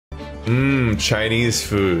Chinese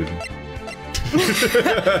food.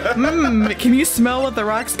 Can you smell what the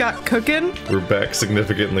rocks got cooking? We're back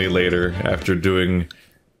significantly later after doing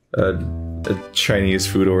a Chinese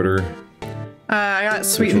food order. I got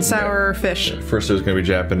sweet and sour fish. First it was gonna be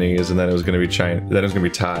Japanese, and then it was gonna be then it was gonna be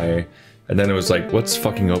Thai, and then it was like, what's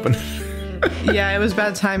fucking open? Yeah, it was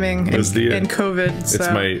bad timing in COVID.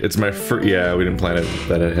 So. It's my first. Yeah, we didn't plan it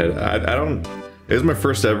that ahead. I don't. It was my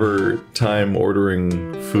first ever time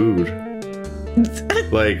ordering food.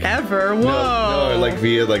 Like ever? Whoa! No, like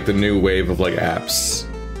via like the new wave of like apps.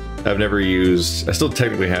 I've never used. I still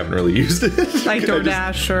technically haven't really used it. Like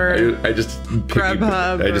DoorDash or I just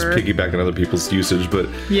Grubhub. I just piggyback on other people's usage, but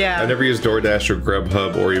yeah, I've never used DoorDash or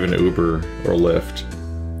Grubhub or even Uber or Lyft.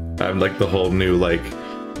 I'm like the whole new like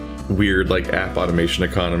weird like app automation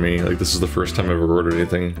economy. Like this is the first time I've ever ordered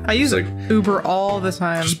anything. I use like Uber all the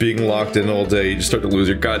time. Just being locked in all day, you just start to lose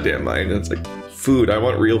your goddamn mind. It's like food. I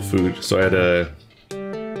want real food, so I had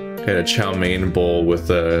a chow mein bowl with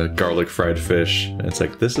garlic fried fish. And it's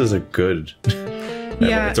like, this is a good.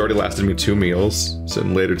 Yeah. It's already lasted me 2 meals. So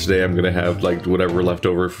later today, I'm gonna have like whatever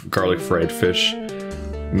leftover garlic fried fish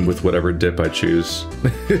with whatever dip I choose,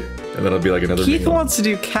 and that'll be like another. Keith meal. wants to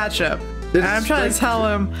do ketchup. And I'm trying to tell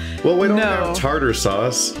him. Well, we don't have tartar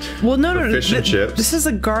sauce. Well, no. Fish and chips. This is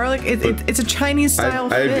a garlic. It's a Chinese style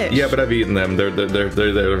fish. Yeah, but I've eaten them. They're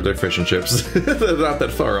fish and chips. They're not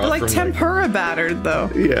that far off. They're like tempura battered though.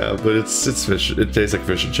 Yeah, but it's fish. It tastes like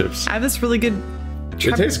fish and chips. I have this really good.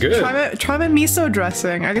 It tastes good. Try my miso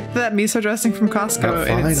dressing. I get that miso dressing from Costco.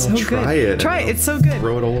 Fine, and it's so I'll try good. it. Try it. It's so good.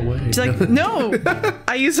 Throw it all away. She's like, no.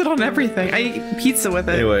 I use it on everything. I eat pizza with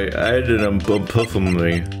it. Anyway, I did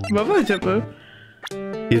puffumly.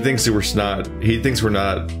 He thinks we're snot. He thinks we're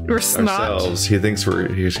not ourselves. He thinks we're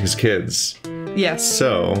his kids. Yes.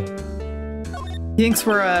 So. He thinks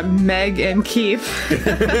we're Meg and Keith.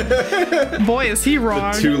 Boy, is he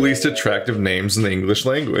wrong. The 2 least attractive names in the English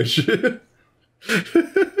language.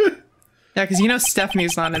 Yeah, because you know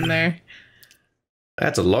Stephanie's not in there.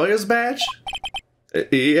 That's a lawyer's badge?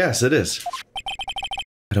 Yes, it is.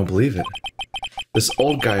 I don't believe it. This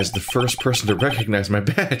old guy is the first person to recognize my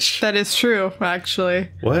badge. That is true, actually.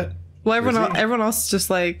 What? Well, everyone else just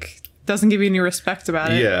like doesn't give you any respect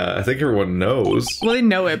about it. Yeah, I think everyone knows. Well, they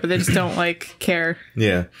know it, but they just don't like care.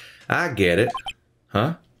 Yeah, I get it.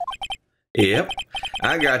 Huh? Yep,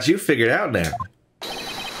 I got you figured out now.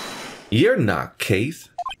 You're not Keith.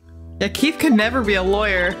 Yeah, Keith could never be a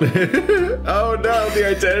lawyer. Oh no, the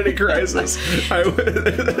identity crisis.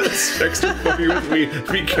 That's extra funny with me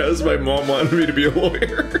because my mom wanted me to be a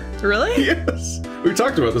lawyer. Really? Yes. We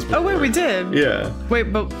talked about this before. Oh wait, we did. Yeah.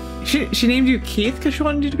 Wait, but she named you Keith because she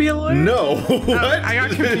wanted you to be a lawyer? No. What? I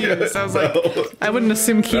got confused. I was like, I wouldn't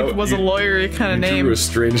assume Keith was a lawyer kind of name. Drew a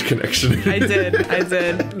strange connection. I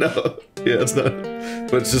did. No. Yeah, it's not.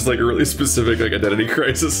 But it's just like a really specific like identity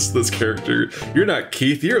crisis. This character, you're not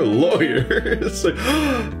Keith, you're a lawyer. It's like,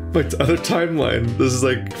 my other timeline. This is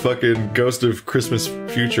like fucking Ghost of Christmas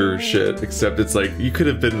Future shit. Except it's like you could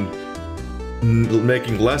have been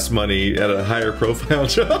making less money at a higher profile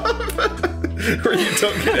job, where you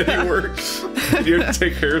don't get any work. You have to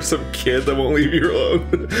take care of some kid that won't leave you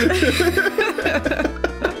alone.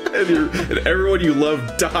 And everyone you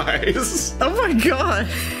love dies. Oh my god.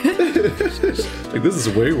 Like, this is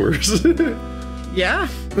way worse. Yeah.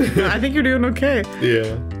 I think you're doing okay.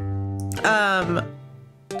 Yeah.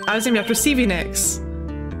 I was named after Stevie Nicks.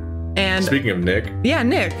 And speaking of Nick. Yeah,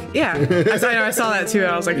 Nick. Yeah. I saw that too.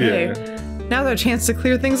 I was like, hey, now there's a chance to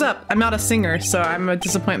clear things up. I'm not a singer, so I'm a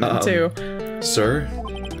disappointment too. Sir?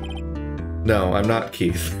 No, I'm not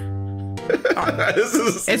Keith.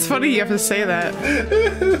 It's funny you have to say that.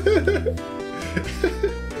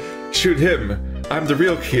 Shoot him. I'm the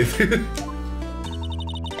real Keith.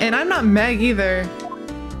 And I'm not Meg either.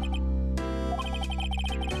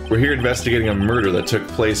 We're here investigating a murder that took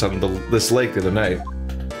place on this lake the other night.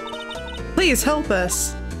 Please help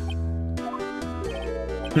us.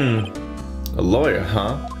 A lawyer,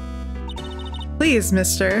 huh? Please,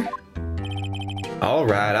 mister. All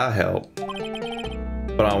right, I'll help.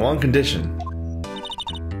 But on one condition.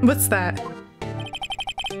 What's that?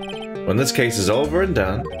 When this case is over and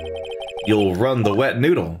done, you'll run the wet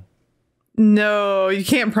noodle. No, you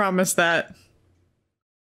can't promise that.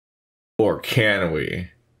 Or can we?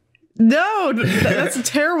 No, that's a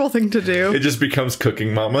terrible thing to do. It just becomes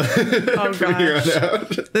Cooking Mama. Oh gosh.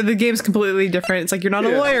 The game's completely different. It's like you're not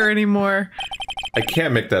a lawyer anymore. I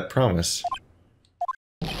can't make that promise.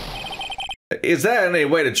 Is that any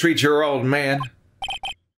way to treat your old man?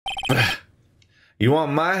 You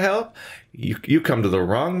want my help? You come to the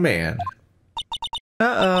wrong man.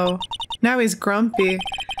 Uh-oh. Now he's grumpy.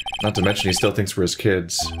 Not to mention he still thinks we're his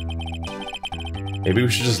kids. Maybe we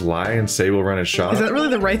should just lie and say we'll run his shop? Is that really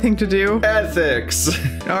the right thing to do? Ethics!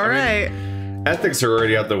 Alright. Ethics are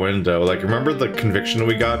already out the window. Like, remember the conviction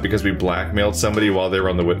we got because we blackmailed somebody while they were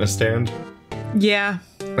on the witness stand? Yeah.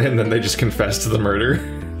 And then they just confessed to the murder?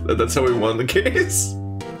 That's how we won the case?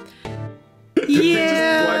 Yeah. They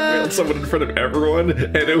just blackmailed someone in front of everyone,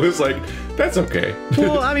 and it was like, that's okay.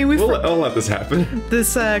 Well, I mean, I'll let this happen.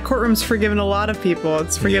 This courtroom's forgiven a lot of people.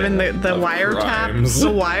 It's forgiven the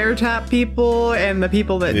wiretap people and the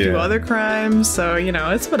people that do other crimes. So, you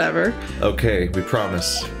know, it's whatever. Okay, we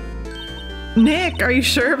promise. Nick, are you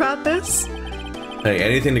sure about this? Hey,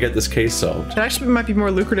 anything to get this case solved. It actually might be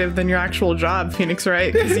more lucrative than your actual job, Phoenix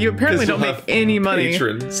Wright, because you apparently don't make any money.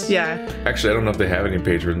 Patrons. Yeah. Actually, I don't know if they have any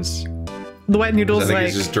patrons. The wet noodle's I think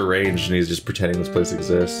he's just deranged and he's just pretending this place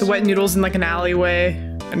exists. The wet noodle's in like an alleyway,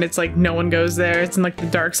 and it's like no one goes there. It's in like the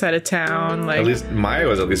dark side of town. Like, at least Maya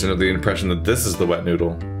was at least under the impression that this is the wet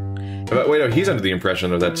noodle. But wait, no, he's under the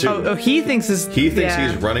impression of that too. Oh, he thinks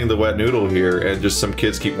he's running the wet noodle here, and just some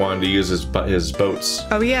kids keep wanting to use his boats.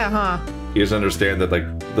 Oh yeah, huh? He doesn't understand that like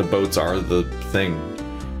the boats are the thing.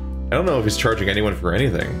 I don't know if he's charging anyone for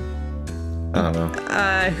anything. I don't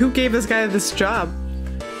know. Who gave this guy this job?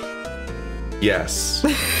 Yes.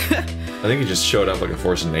 I think he just showed up like a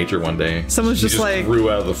force of nature one day. Someone's just like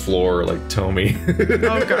grew out of the floor like Tommy.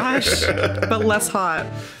 Oh gosh, but less hot.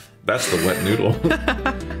 That's the wet noodle.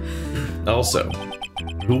 Also,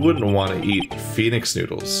 who wouldn't want to eat Phoenix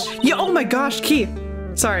noodles? Yeah. Oh my gosh, Keith.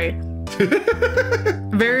 Sorry.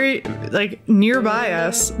 Very like nearby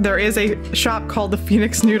us, there is a shop called the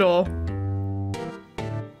Phoenix Noodle.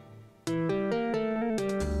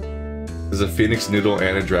 Is a Phoenix Noodle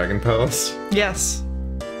and a Dragon Palace? Yes.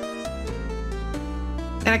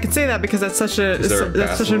 And I can say that because that's such a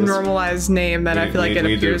normalized name that I feel like it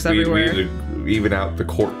appears everywhere. We need to even out the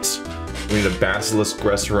courts. We need a basilisk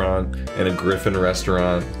restaurant and a griffin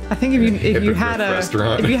restaurant. I think if you had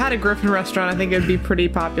a griffin restaurant, I think it would be pretty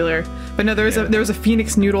popular. But no, there was a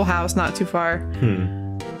Phoenix Noodle house not too far.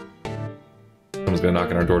 Someone's gonna knock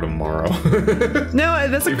on our door tomorrow. No,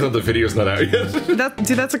 that's even though the video's not out yet.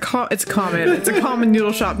 It's common. It's a common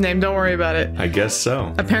noodle shop name. Don't worry about it. I guess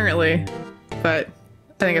so. Apparently, but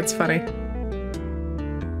I think it's funny.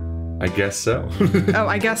 I guess so. Oh,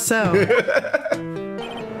 I guess so.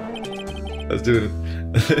 Let's do it.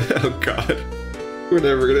 Oh god. We're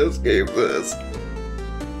never gonna escape this.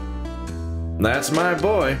 That's my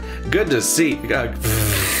boy. Good to see.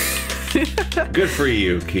 Good for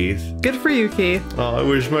you, Keith. Good for you, Keith. Oh, I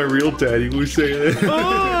wish my real daddy would say that.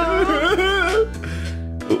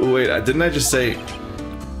 Oh! Wait, didn't I just say...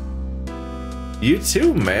 You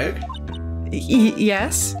too, Meg?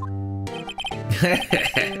 Yes?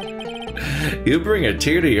 You bring a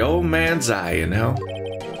tear to your old man's eye, you know?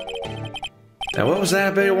 Now, what was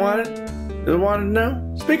that they wanted? They wanted to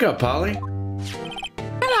know? Speak up, Polly.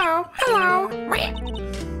 Hello.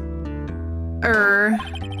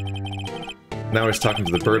 Now he's talking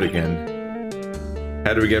to the bird again.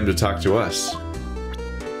 How do we get him to talk to us?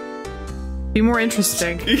 Be more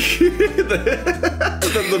interesting. Than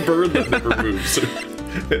the bird that never moves.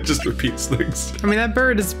 It just repeats things. I mean, that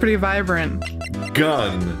bird is pretty vibrant.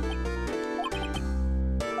 Gun.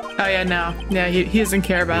 Oh yeah, no. Yeah, he doesn't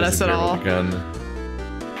care about us at all. Gun.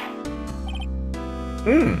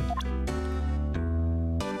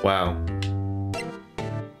 Wow.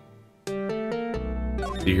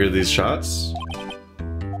 Do you hear these shots?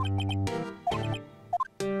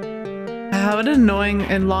 What an annoying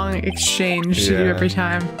and long exchange to do every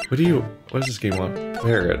time. What is this game on?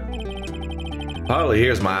 Parrot. Polly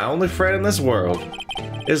here's my only friend in this world.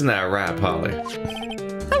 Isn't that right, Polly?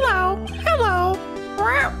 Hello.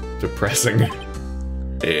 Depressing.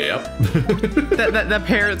 Yep. that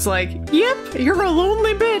parrot's like, yep, you're a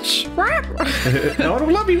lonely bitch. No one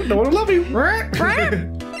will love you. No one will love you.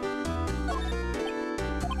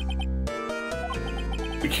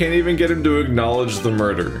 We can't even get him to acknowledge the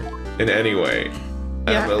murder in any way.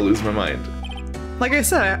 I'm gonna lose my mind. Like I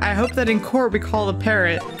said, I hope that in court we call the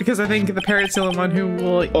parrot, because I think the parrot's the only one who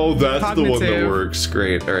will. Oh, that's the one that works.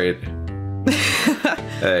 Great. All right.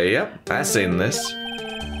 Yep, I've seen this.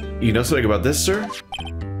 You know something about this, sir?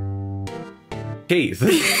 Keith.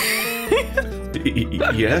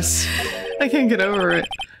 Yes? I can't get over it.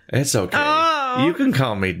 It's okay. Oh. You can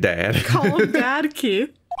call me Dad. Call him Dad,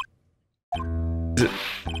 Keith.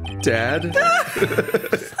 Dad?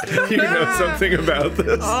 You know something about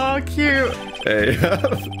this? Oh, cute. Hey,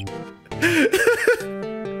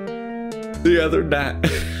 the other night.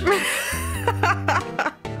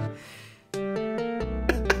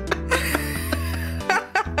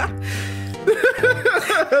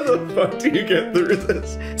 the fuck do you get through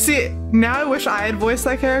this? See, now I wish I had voiced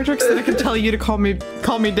that character because then I could tell you to call me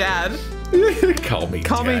Dad. Call me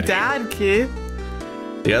Dad, kid.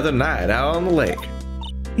 The other night out on the lake.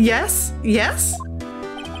 Yes? Yes?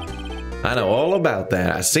 I know all about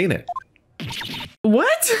that. I seen it.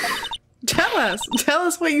 What? Tell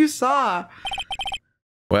us what you saw.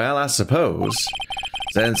 Well, I suppose,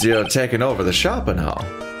 since you're taking over the shop and all.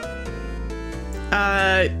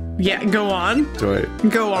 Yeah, go on.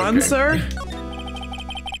 Go on, okay. Sir.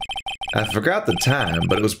 I forgot the time,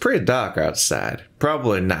 but it was pretty dark outside.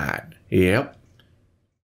 Probably night. Yep.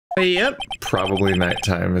 Yep. Probably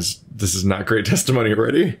nighttime. This is not great testimony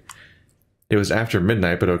already. It was after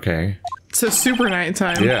midnight, but okay. So super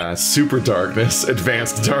nighttime. Yeah, super darkness.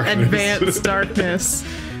 Advanced darkness. Advanced darkness.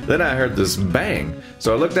 Then I heard this bang,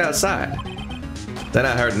 so I looked outside. Then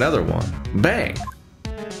I heard another one. Bang!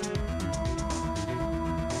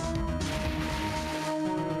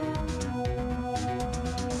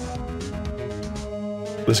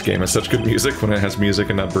 This game has such good music when it has music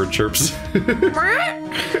and not bird chirps.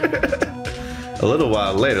 A little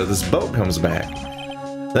while later, this boat comes back.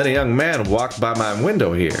 Then a young man walked by my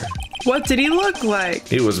window here. What did he look like?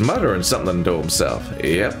 He was muttering something to himself.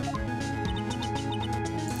 Yep.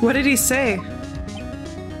 What did he say?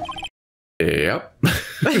 Yep.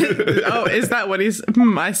 Oh, is that what he's...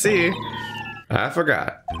 I see. I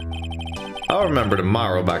forgot. I'll remember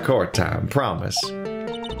tomorrow by court time, promise.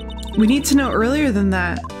 We need to know earlier than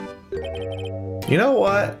that. You know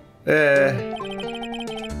what?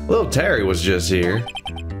 Little Terry was just here.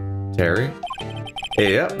 Terry?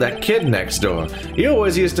 Yep, that kid next door. He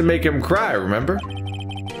always used to make him cry, remember?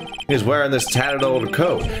 He's wearing this tattered old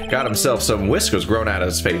coat. Got himself some whiskers grown out of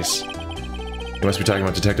his face. He must be talking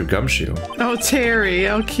about Detective Gumshoe. Oh, Terry.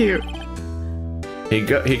 How cute.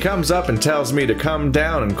 He comes up and tells me to come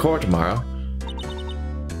down in court tomorrow.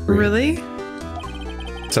 Really?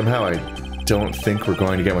 Somehow I don't think we're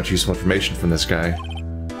going to get much useful information from this guy.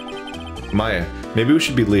 Maya, maybe we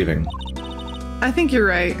should be leaving. I think you're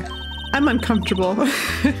right. I'm uncomfortable.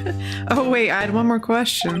 Oh wait, I had one more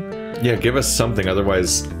question. Yeah, give us something,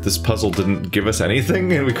 otherwise this puzzle didn't give us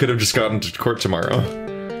anything and we could have just gotten to court tomorrow.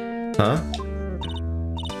 Huh?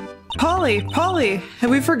 Polly, have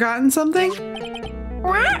we forgotten something?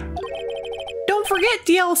 Don't forget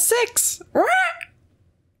DL6!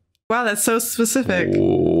 Wow, that's so specific.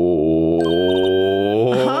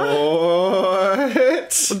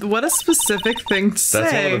 What a specific thing to say.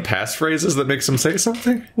 That's one of the passphrases that makes him say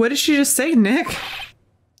something? What did she just say, Nick?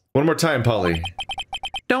 One more time, Polly.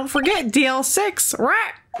 Don't forget DL6.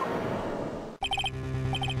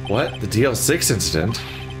 What? The DL6 incident?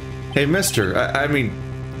 Hey, mister. I mean,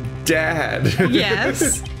 Dad.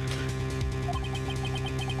 Yes?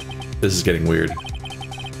 This is getting weird.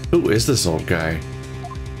 Who is this old guy?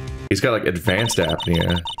 He's got, like, advanced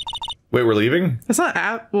apnea. Wait, we're leaving? It's not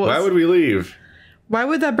well, why would we leave? Why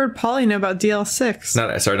would that bird Polly know about DL6?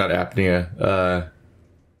 Sorry, not apnea.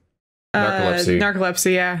 Narcolepsy.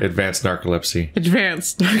 Narcolepsy, yeah. Advanced narcolepsy.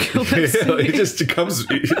 Advanced narcolepsy. Yeah, he just comes.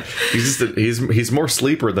 He's more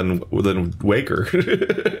sleeper than waker.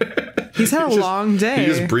 He's had a long day. He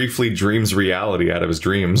just briefly dreams reality out of his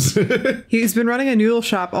dreams. He's been running a noodle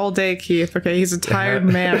shop all day, Keith. Okay, he's a tired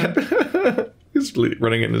man. He's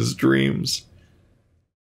running in his dreams.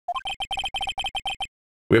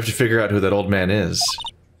 We have to figure out who that old man is.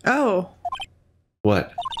 Oh.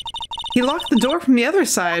 What? He locked the door from the other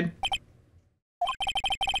side.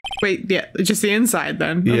 Wait, yeah, just the inside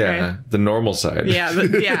then. Yeah, okay. The normal side. Yeah,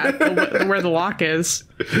 where the lock is.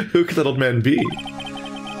 Who could that old man be?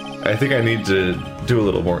 I think I need to do a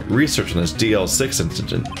little more research on this DL6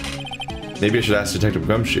 incident. Maybe I should ask Detective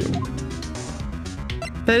Gumshoe.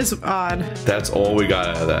 That is odd. That's all we got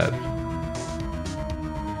out of that.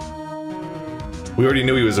 We already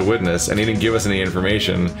knew he was a witness, and he didn't give us any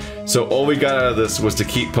information, so all we got out of this was to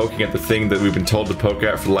keep poking at the thing that we've been told to poke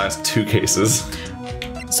at for the last 2 cases.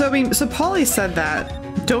 So, I mean, so Polly said that.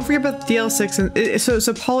 Don't forget about the DL6, and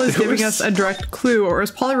so Polly's giving us a direct clue, or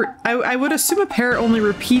is Polly... I would assume a parrot only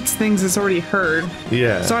repeats things it's already heard.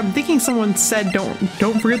 Yeah. So I'm thinking someone said,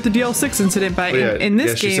 don't forget the DL6 incident, but in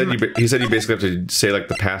this game... He said you basically have to say, like,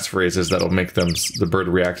 the passphrases that'll make the bird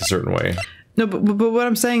react a certain way. No, but what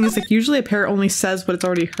I'm saying is, like, usually a parrot only says what it's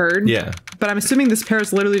already heard. Yeah. But I'm assuming this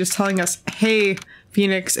parrot's literally just telling us, hey,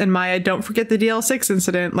 Phoenix and Maya, don't forget the DL6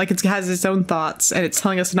 incident. Like, it has its own thoughts, and it's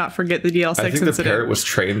telling us to not forget the DL6 incident. I think the parrot was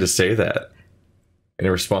trained to say that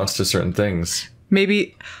in response to certain things.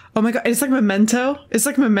 Maybe, oh my god, it's like Memento. It's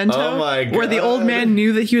like Memento, Oh my where the old God. man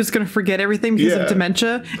knew that he was going to forget everything because of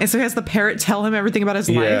dementia, and so he has the parrot tell him everything about his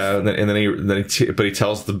life. Yeah, but he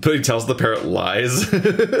tells the parrot lies,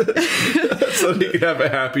 so he can have a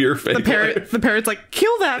happier fake life. The parrot's like,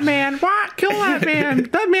 kill that man! What? Kill that man!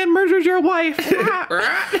 That man murdered your wife!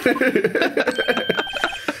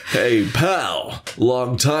 Hey, pal,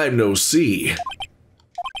 long time no see.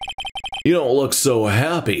 You don't look so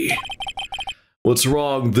happy. What's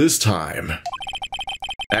wrong this time?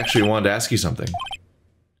 Actually, I wanted to ask you something.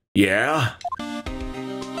 Yeah?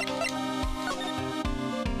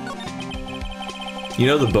 You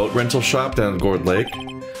know the boat rental shop down at Gourd Lake?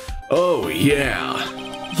 Oh, yeah.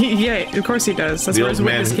 Yeah, of course he does. That's where his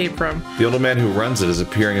witness came from. The old man who runs it is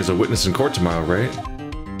appearing as a witness in court tomorrow, right?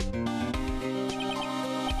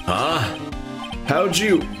 Huh? How'd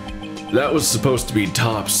you... That was supposed to be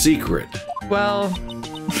top secret. Well...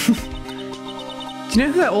 Do you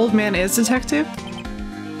know who that old man is, Detective?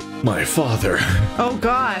 My father. Oh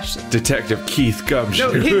gosh. Detective Keith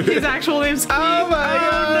Gumshoe. No, his actual name's Keith. Oh my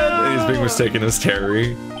god! No. He's being mistaken as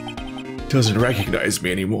Terry. Doesn't recognize me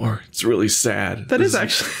anymore. It's really sad. This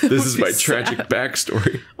is my tragic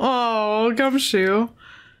backstory. Oh, Gumshoe.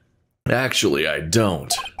 Actually, I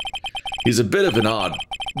don't. He's a bit of an odd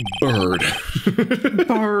bird.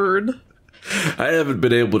 Bird. I haven't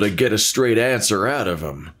been able to get a straight answer out of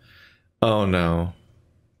him. Oh no.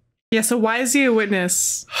 Yeah, so why is he a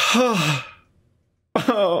witness? Oh,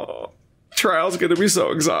 trial's gonna be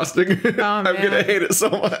so exhausting. Oh, I'm gonna hate it so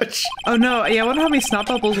much. Oh no, yeah, I wonder how many snot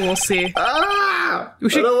bubbles we'll see. I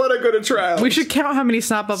don't want to go to trial. We should count how many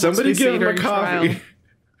snot bubbles Somebody we see give him a during coffee.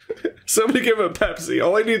 trial. Somebody give him a Pepsi.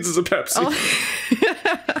 All he needs is a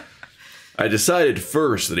Pepsi. I decided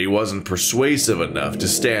first that he wasn't persuasive enough to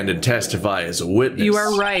stand and testify as a witness. You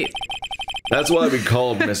are right. That's why we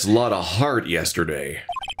called Miss Lotta Hart yesterday.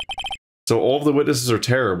 So all of the witnesses are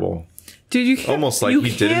terrible. Dude, you can't, almost like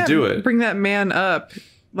he didn't do it. Bring that man up.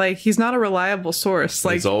 Like, he's not a reliable source.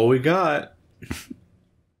 Like, that's all we got.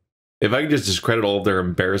 If I could just discredit all of their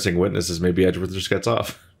embarrassing witnesses, maybe Edgeworth just gets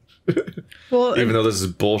off. Well, even though this is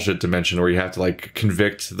bullshit dimension where you have to like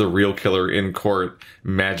convict the real killer in court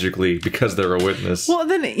magically because they're a witness. Well,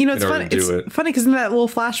 then you know it's funny. It's funny because in that little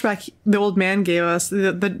flashback the old man gave us,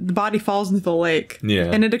 the body falls into the lake.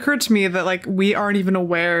 Yeah, and it occurred to me that like we aren't even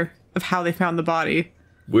aware of how they found the body.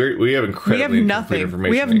 We have incredibly nothing.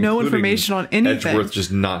 Information. We have no information on anything. Edgeworth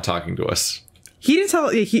just not talking to us. He didn't tell.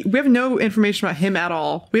 We have no information about him at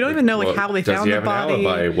all. We don't even know like how they found the body. Does he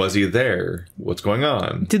have an alibi? Was he there? What's going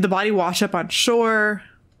on? Did the body wash up on shore?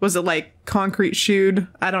 Was it like concrete shoed?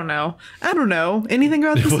 I don't know. Anything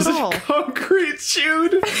about this at all? Concrete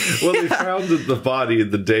shoed? Well, they found the body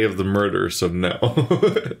the day of the murder, so no.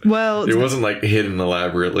 Well, it wasn't like hidden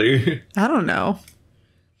elaborately. I don't know.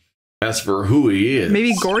 As for who he is,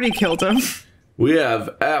 maybe Gordy killed him. We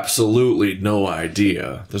have absolutely no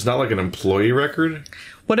idea. There's not like an employee record.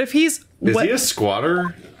 What if he's... Is he a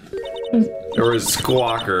squatter? Or a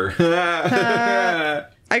squawker?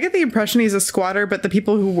 I get the impression he's a squatter, but the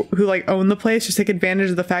people who like own the place just take advantage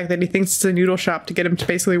of the fact that he thinks it's a noodle shop to get him to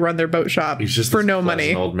basically run their boat shop. He's just for no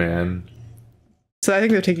money. Old man. So I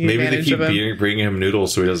think they're taking advantage of him. Maybe they keep bringing him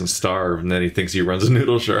noodles so he doesn't starve, and then he thinks he runs a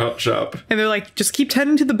noodle shop. And they're like, just keep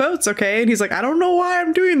tending to the boats, okay? And he's like, I don't know why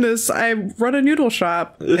I'm doing this. I run a noodle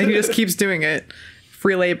shop. And he just keeps doing it.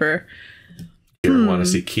 Free labor. You ever want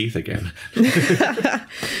to see Keith again?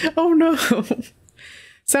 Oh no.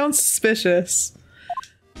 Sounds suspicious.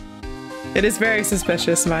 It is very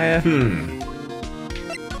suspicious, Maya.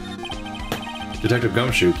 Detective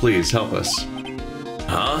Gumshoe, please help us.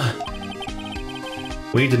 Huh?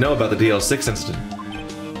 We need to know about the DL6 incident.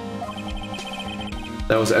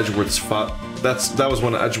 That was Edgeworth's that was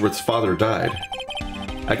when Edgeworth's father died.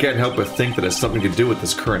 I can't help but think that it's something to do with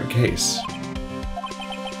this current case.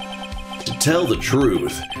 To tell the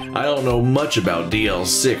truth, I don't know much about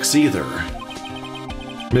DL6 either.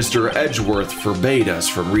 Mr. Edgeworth forbade us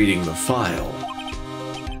from reading the file.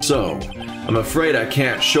 So, I'm afraid I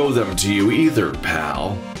can't show them to you either,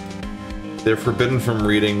 pal. They're forbidden from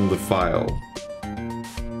reading the file.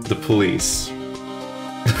 The police.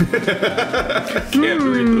 Can't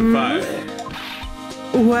read the file.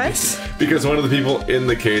 What? Because one of the people in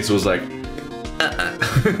the case was like, I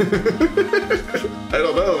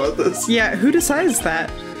don't know about this. Yeah, who decides that?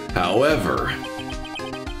 However,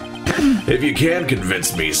 if you can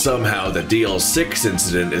convince me somehow the DL6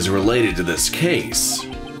 incident is related to this case,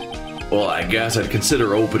 well, I guess I'd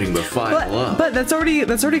consider opening the file up. But that's already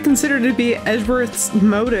considered to be Edgeworth's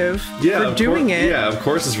motive for doing it. Yeah, of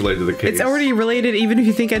course it's related to the case. It's already related even if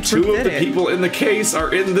you think Edgeworth did it. Two of the people in the case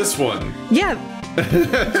are in this one. Yeah, Do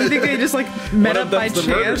you think they just like met up by the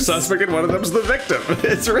murder chance? suspect and one of them's the victim.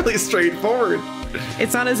 It's really straightforward.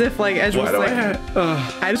 It's not as if like Edge was like,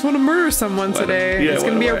 I just want to murder someone today. It's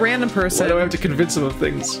gonna be a random person. Why do I have to convince him of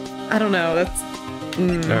things? I don't know. That's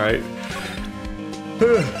all right.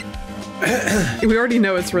 We already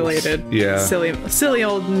know it's related. Yeah. Silly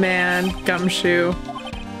old man, gumshoe.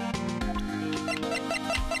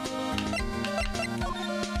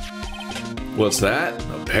 What's that?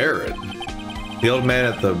 A parrot. The old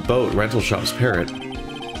man at the boat rental shop's parrot.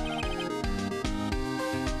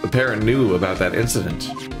 The parrot knew about that incident.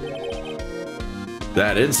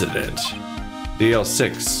 That incident?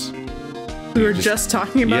 DL6. We were just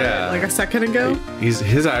talking about it like a second ago.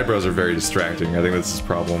 His eyebrows are very distracting. I think that's his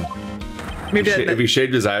problem. Maybe if he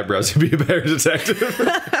shaved his eyebrows, he'd be a better detective.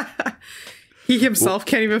 He himself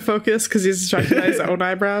can't even focus because he's distracted by his own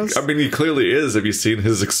eyebrows. I mean, he clearly is. Have you seen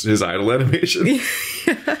his idle animation?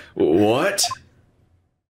 What?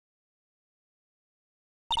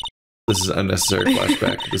 This is an unnecessary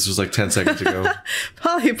flashback. This was like 10 seconds ago.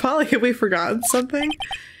 Polly, have we forgotten something?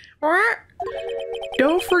 What?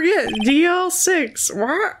 Don't forget DL6.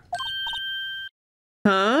 What?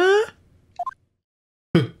 Huh?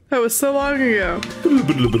 That was so long ago.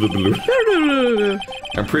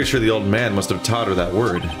 I'm pretty sure the old man must have taught her that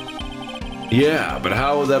word. Yeah, but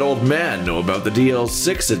how would that old man know about the DL6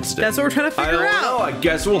 incident? That's what we're trying to figure out. I don't know. I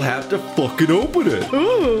guess we'll have to fucking open it.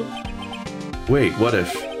 Ooh. Wait, what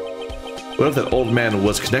if that old man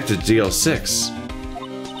was connected to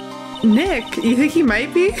DL6? Nick, you think he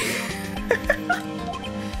might be?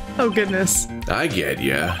 Oh, goodness. I get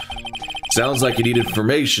ya. Sounds like you need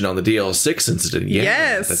information on the DL6 incident. Yeah,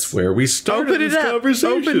 yes. That's where we started this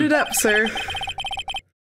conversation. Open it up, sir.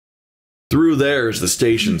 Through there's the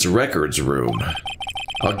station's records room.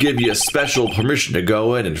 I'll give you a special permission to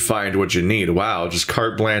go in and find what you need. Wow, just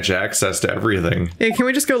carte blanche access to everything. Yeah, can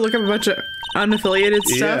we just go look up a bunch of unaffiliated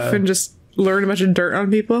stuff and just learn a bunch of dirt on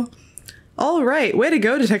people? All right, way to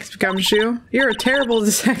go, Detective Gumshoe. You're a terrible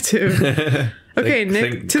detective. Okay,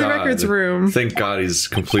 Nick, to the records room. Thank God he's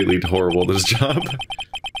completely horrible at his job.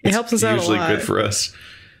 It helps us out a lot. Usually good for us.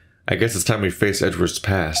 I guess it's time we face Edward's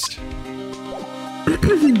past.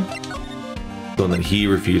 The one that he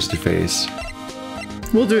refused to face.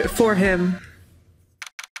 We'll do it for him.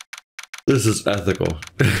 This is ethical.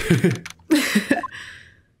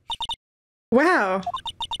 Wow.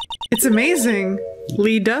 It's amazing.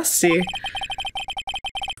 Lee Dusty.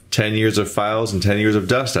 10 years of files and 10 years of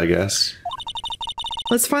dust, I guess.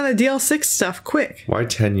 Let's find the DL6 stuff, quick. Why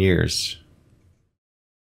 10 years?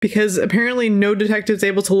 Because apparently no detective's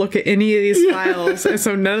able to look at any of these files, and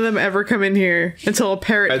so none of them ever come in here until a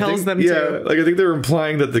parrot tells them to. Yeah, like I think they're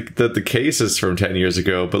implying that the case is from 10 years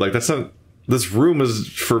ago, but like that's not. This room is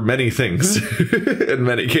for many things, in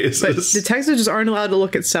many cases. But detectives just aren't allowed to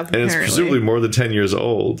look at stuff. And it's presumably more than 10 years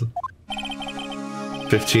old.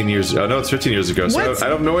 15 years. Oh no, it's 15 years ago. So I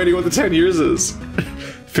have no idea what the 10 years is.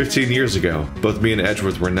 15 years ago, both me and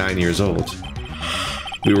Edgeworth were 9 years old.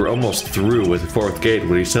 We were almost through with the fourth gate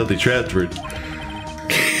when he suddenly transferred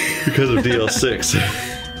because of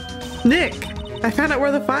DL6. Nick, I found out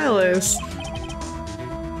where the file is.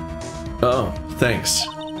 Oh, thanks.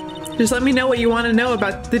 Just let me know what you want to know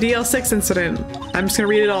about the DL6 incident. I'm just gonna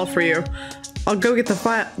read it all for you. I'll go get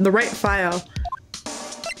the right file.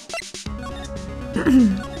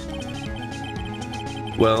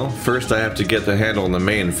 Well, first I have to get the handle on the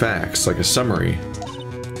main facts, like a summary.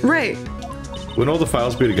 Right. Wouldn't all the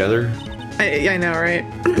files be together? I know, right?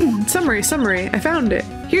 Summary. I found it.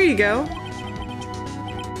 Here you go.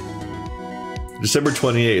 December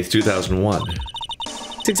 28th, 2001.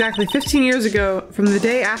 It's exactly 15 years ago from the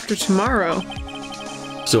day after tomorrow.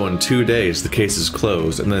 So in 2 days, the case is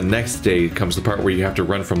closed, and then the next day comes the part where you have to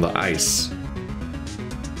run from the ice.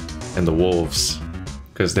 And the wolves.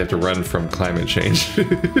 Because they have to run from climate change.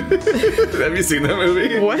 Have you seen that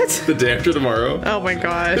movie? What? The Day After Tomorrow. Oh my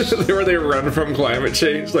gosh. Where they run from climate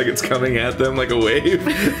change, like it's coming at them like a wave.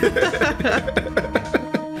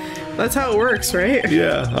 That's how it works, right?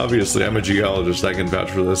 Yeah, obviously. I'm a geologist, I can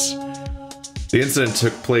vouch for this. The incident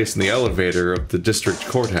took place in the elevator of the district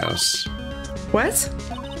courthouse. What?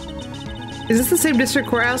 Is this the same district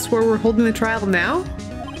courthouse where we're holding the trial now?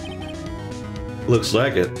 Looks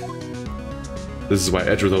like it. This is why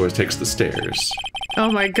Edgeworth always takes the stairs.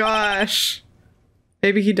 Oh my gosh.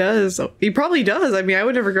 Maybe he does. He probably does. I mean, I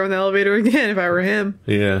would never go in the elevator again if I were him.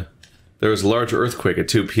 Yeah. There was a large earthquake at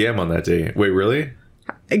 2 p.m. on that day. Wait, really?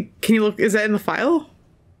 Can you look? Is that in the file?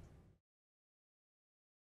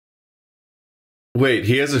 Wait,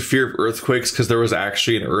 he has a fear of earthquakes because there was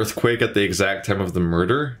actually an earthquake at the exact time of the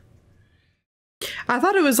murder? I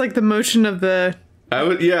thought it was like the motion of the...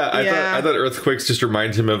 I thought earthquakes just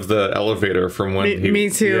remind him of the elevator from when me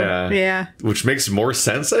too. Yeah. Which makes more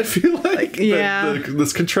sense, I feel like.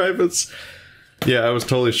 This contrivance. Yeah, I was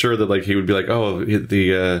totally sure that like he would be like, oh,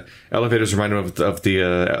 the elevators remind him of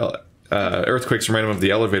the earthquakes remind him of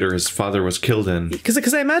the elevator his father was killed in.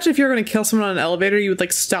 Because I imagine if you were going to kill someone on an elevator, you would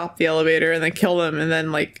like stop the elevator and then kill them, and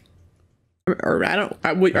then like, or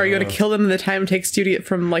are you going to kill them in the time it takes you to get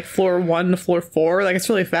from like floor 1 to floor 4? Like, it's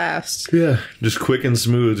really fast. Yeah, just quick and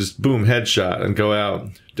smooth. Just boom, headshot and go out.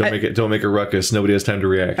 Don't make a ruckus. Nobody has time to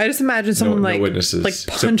react. I just imagine someone no witnesses. Like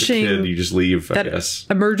punching the kid, you just leave, I guess.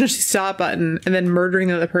 Emergency stop button and then murdering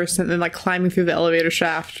the other person and then like climbing through the elevator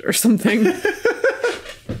shaft or something.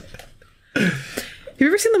 Have you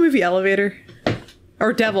ever seen the movie Elevator?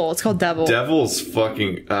 Or Devil? It's called Devil. Devil's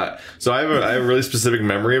fucking... so I have a really specific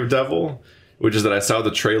memory of Devil, which is that I saw the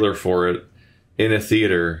trailer for it in a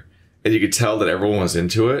theater, and you could tell that everyone was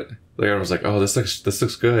into it. Like, everyone was like, oh, this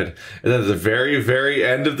looks good. And then at the very, very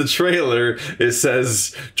end of the trailer, it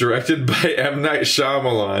says, directed by M. Night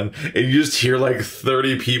Shyamalan, and you just hear like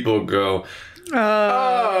 30 people go...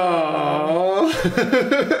 Oh,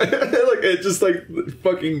 like it just like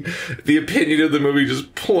fucking the opinion of the movie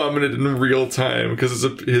just plummeted in real time because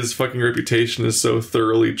his fucking reputation is so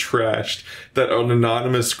thoroughly trashed that an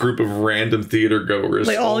anonymous group of random theater goers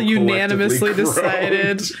like all unanimously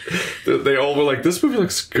decided they all were like, this movie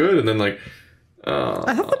looks good, and then like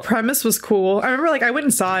I thought the premise was cool. I remember like I went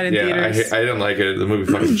and saw it in theaters. I didn't like it. The movie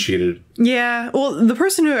fucking cheated. Yeah, well, the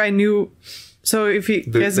person who I knew. So if you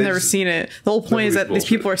guys have never seen it, the whole point is that these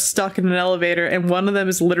people are stuck in an elevator and one of them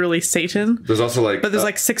is literally Satan. There's also like... But there's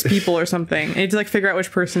like 6 people or something. And you have to like figure out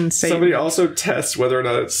which person's Satan. Somebody also tests whether or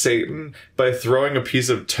not it's Satan by throwing a piece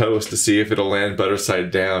of toast to see if it'll land butter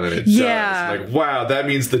side down, and it does. Like, wow, that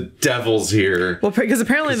means the devil's here. Well, because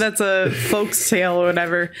apparently that's a folk's tale or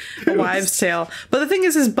whatever. A wives' tale. But the thing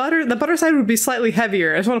is the butter side would be slightly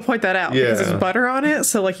heavier. I just want to point that out. Yeah. Because there's butter on it.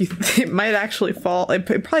 So like it might actually fall. It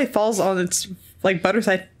probably falls on its... like butter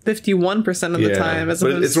side 51% of the time. As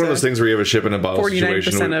but it's one of those things where you have a ship in a bottle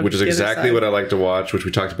situation, which is exactly what I like to watch, which we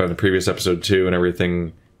talked about in the previous episode too, and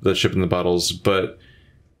everything, the ship in the bottles. But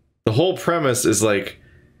the whole premise is like,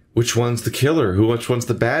 which one's the killer? Which one's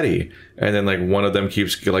the baddie? And then like one of them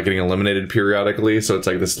keeps like getting eliminated periodically. So it's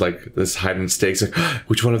like this hiding stakes. Like,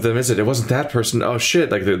 which one of them is it? It wasn't that person. Oh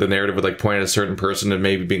shit! Like the narrative would like point at a certain person and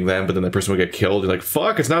maybe being them, but then that person would get killed. You're like,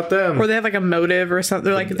 fuck, it's not them. Or they have like a motive or something.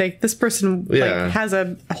 They're like this person like has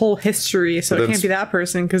a whole history, so it can't be that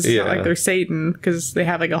person because it's not like they're Satan because they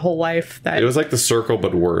have like a whole life that. It was like The Circle,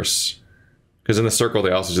 but worse. Because in The Circle,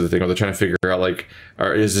 they also do the thing where they're trying to figure out like,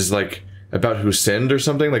 is this like about who sinned or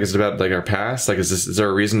something? Like, is it about like our past? Like, is there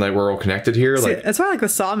a reason that we're all connected here? See, like, that's why I like the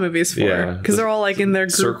Saw movies for, because they're all like in their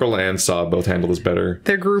group. Circle and Saw both handle this better.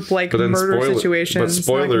 Their group like murder situations. But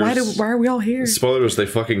spoilers. Like, why are we all here? Spoilers. They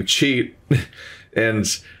fucking cheat, and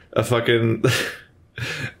a fucking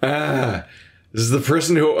this is a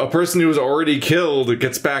person who was already killed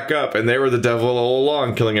gets back up, and they were the devil all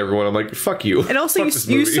along, killing everyone. I'm like, fuck you. And also,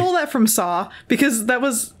 you stole that from Saw because that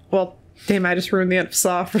was Damn, I just ruined the end of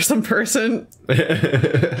Saw for some person. this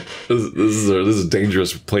is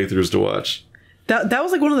dangerous playthroughs to watch. That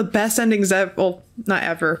was like one of the best endings ever. Well, not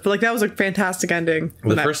ever, but like that was a fantastic ending.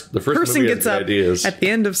 The first person gets up ideas at the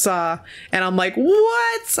end of Saw, and I'm like,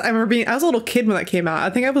 what? I remember I was a little kid when that came out.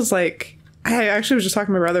 I think I was like, I actually was just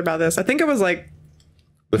talking to my brother about this. I think I was like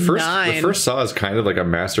the first Saw is kind of like a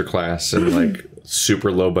masterclass in like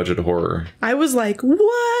super low budget horror. I was like,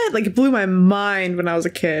 what? Like, it blew my mind when I was a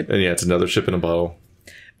kid. And yeah, it's another ship in a bottle.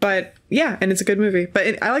 But yeah, and it's a good movie.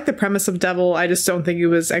 But I like the premise of Devil. I just don't think it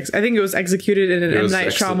was. I think it was executed in an M. Night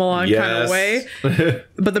Shyamalan kind of way.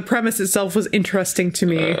 But the premise itself was interesting to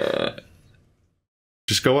me.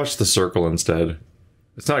 Just go watch The Circle instead.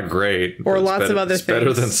 It's not great. Or lots of other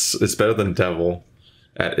things. It's better than Devil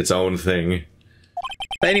at its own thing.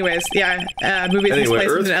 But anyways, yeah, movie takes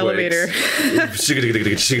place in an elevator. I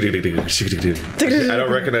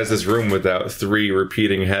don't recognize this room without 3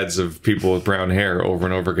 repeating heads of people with brown hair over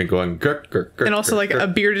and over again going grr, grr, grr, and also like a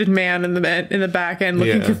bearded man in the back end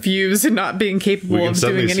looking confused and not being capable of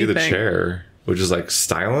doing anything. We can suddenly see the chair, which is like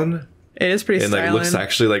styling. It is pretty styling. And like looks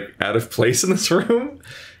actually like out of place in this room.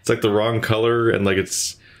 It's like the wrong color, and like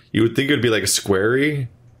you would think it would be like a squarey,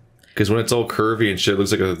 because when it's all curvy and shit, it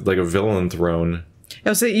looks like a villain throne.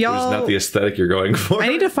 So y'all, which is not the aesthetic you're going for. I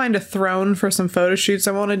need to find a throne for some photo shoots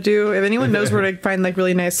I want to do. If anyone knows where to find like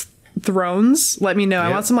really nice thrones, let me know. Yeah.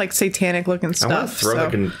 I want some like satanic looking stuff. I want a throne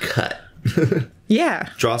that can cut. Yeah.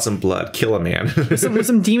 Draw some blood. Kill a man. with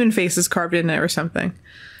some demon faces carved in it or something.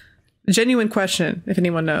 Genuine question, if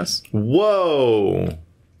anyone knows. Whoa!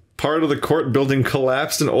 Part of the court building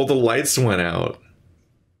collapsed and all the lights went out.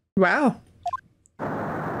 Wow.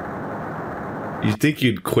 You'd think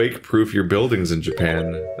you'd quake-proof your buildings in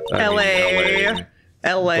Japan. LA.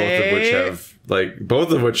 Both of which have, like,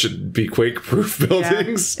 both of which should be quake-proof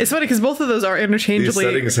buildings. Yeah. It's funny because both of those are interchangeably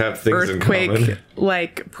These settings have things earthquake, in common.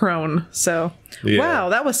 like, prone. So, yeah. Wow,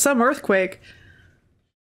 that was some earthquake.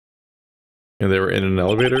 And they were in an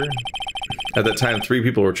elevator? At that time, 3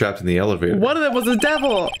 people were trapped in the elevator. One of them was a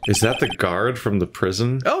devil. Is that the guard from the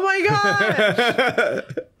prison? Oh my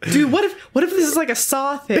god! Dude, what if this is like a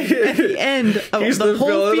Saw thing at the end of the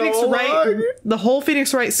whole Phoenix Wright, the whole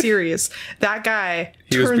Phoenix Wright series? That guy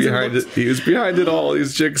He was behind it all.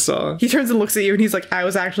 He's Jigsaw. He turns and looks at you, and he's like, "I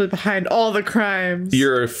was actually behind all the crimes.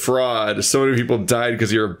 You're a fraud. So many people died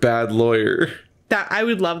because you're a bad lawyer." That I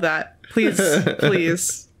would love that. Please,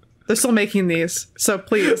 please. They're still making these, so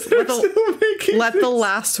please let the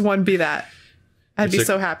last one be that. I'd be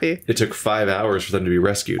so happy. It took 5 hours for them to be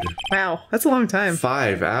rescued. Wow, that's a long time.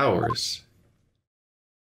 5 hours.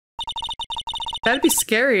 That'd be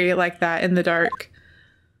scary like that in the dark.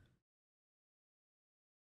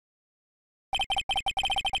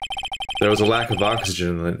 There was a lack of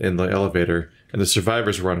oxygen in the elevator, and the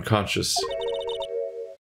survivors were unconscious.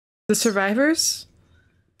 The survivors?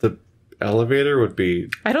 The elevator would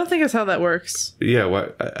be... I don't think that's how that works.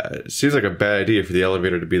 Yeah, it seems like a bad idea for the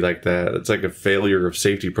elevator to be like that. It's like a failure of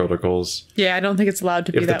safety protocols. Yeah, I don't think it's allowed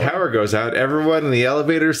to be that way. If the power goes out, everyone in the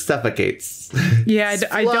elevator suffocates. Yeah,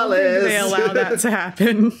 I don't think they allow that to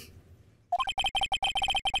happen.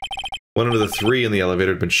 One of the 3 in the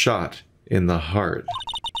elevator had been shot in the heart.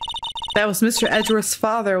 That was Mr. Edgeworth's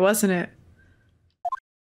father, wasn't it?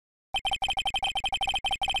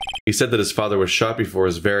 He said that his father was shot before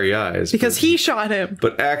his very eyes. Because he shot him.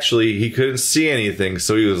 But actually, he couldn't see anything,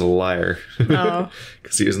 so he was a liar. Oh.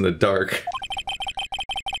 Because he was in the dark.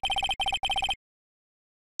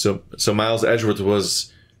 So Miles Edgeworth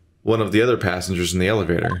was one of the other passengers in the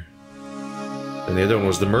elevator. And the other one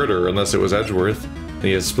was the murderer, unless it was Edgeworth. And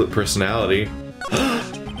he has split personality.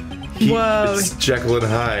 Whoa. It's Jekyll and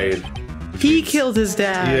Hyde. He killed his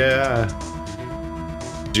dad. Yeah.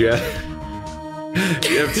 Do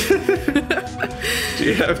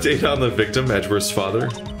you have data on the victim, Edgeworth's father?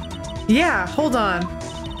 Yeah, hold on.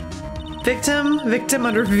 Victim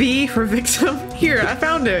under V for victim. Here, I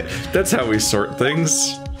found it. That's how we sort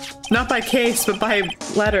things. Not by case, but by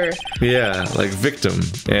letter. Yeah, like victim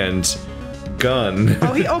and gun.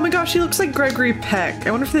 Oh my gosh, he looks like Gregory Peck.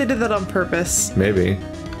 I wonder if they did that on purpose. Maybe.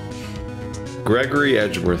 Gregory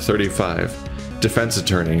Edgeworth, 35. Defense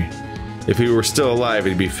attorney. If he were still alive,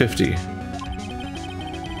 he'd be 50.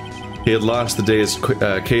 He had lost the day's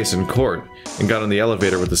case in court and got on the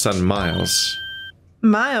elevator with his son Miles.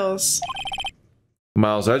 Miles?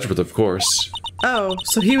 Miles Edgeworth, of course. Oh,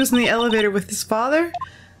 so he was in the elevator with his father?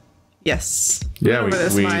 Yes. Yeah,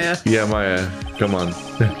 Maya. Yeah, Maya, come on.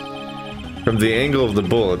 From the angle of the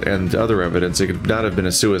bullet and other evidence, it could not have been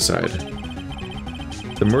a suicide.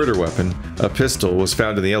 The murder weapon, a pistol, was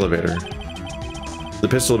found in the elevator. The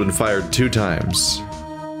pistol had been fired 2 times.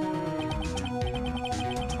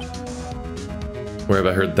 Where have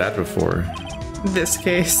I heard that before? This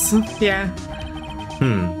case. Yeah.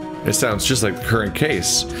 It sounds just like the current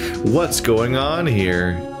case. What's going on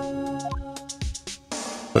here?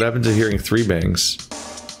 What happened to hearing 3 bangs?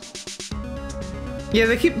 Yeah,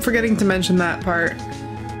 they keep forgetting to mention that part.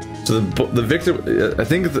 So the victim, I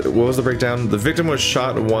think, what was the breakdown? The victim was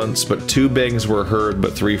shot once, but 2 bangs were heard,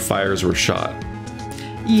 but 3 fires were shot.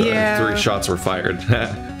 Yeah. 3 shots were fired.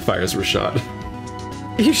 Fires were shot.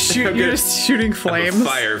 You're just shooting flames. I'm a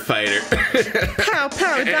firefighter. Pow,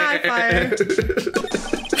 pow, die, fire.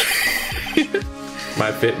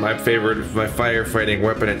 My firefighting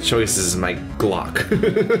weapon of choice is my Glock.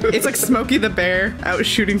 It's like Smokey the Bear out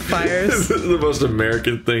shooting fires. This is the most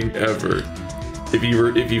American thing ever.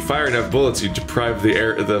 If you fire enough bullets, you deprive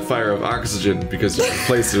the fire of oxygen because you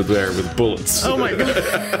replace it there with bullets. Oh my god,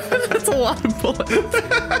 that's a lot of bullets.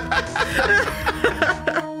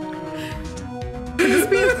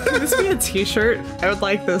 Can this be a t-shirt? I would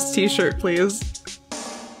like this t-shirt, please.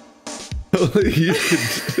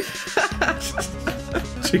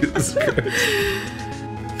 Jesus Christ.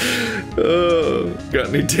 Oh, got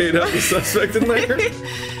any data on the suspect in there?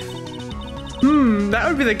 That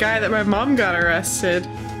would be the guy that my mom got arrested.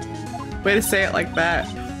 Way to say it like that.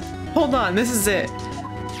 Hold on, this is it.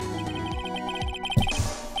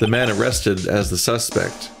 The man arrested as the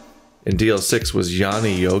suspect in DL6 was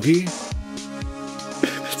Yanni Yogi?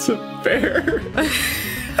 It's a bear.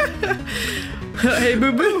 Hey,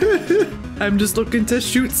 boo-boo. I'm just looking to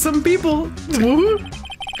shoot some people.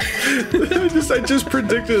 I just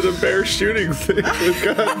predicted a bear shooting thing with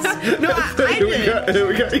guns. No, I did.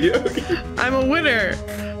 We got Yogi. I'm a winner.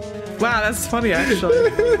 Wow, that's funny, actually.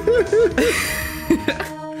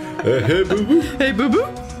 Hey, boo boo. Hey, boo boo.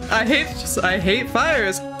 I hate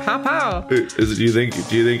fires. Pow pow. Do you think?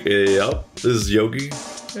 Yep. This is Yogi.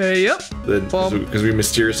 Yep. Then, because we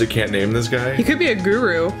mysteriously can't name this guy. He could be a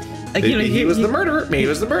guru. Like, you know, he was the murderer. He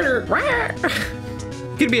was the murderer.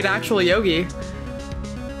 He could be an actual yogi.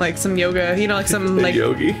 Like some yoga, you know, like some like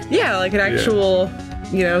yogi. Yeah, like an actual,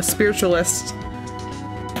 you know, spiritualist.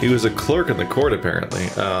 He was a clerk in the court, apparently.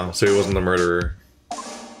 So he wasn't the murderer.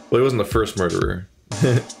 Well, he wasn't the first murderer.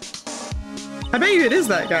 I bet you it is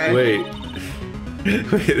that guy. Wait,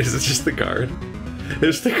 is it just the guard?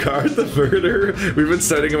 Is the guard the murderer? We've been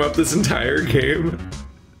setting him up this entire game.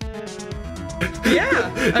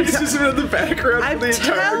 Yeah, he's just in the background for the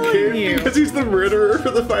entire game because he's the murderer for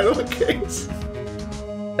the final case.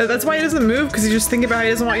 That's why he doesn't move, because he's just thinking about how he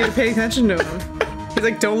doesn't want you to pay attention to him. He's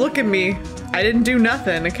like, don't look at me. I didn't do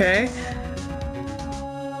nothing, okay?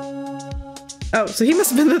 Oh, so he must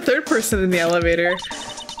have been the third person in the elevator.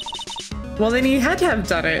 Well, then he had to have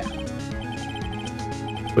done it.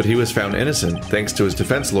 But he was found innocent, thanks to his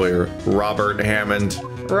defense lawyer, Robert Hammond.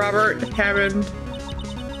 Robert Hammond.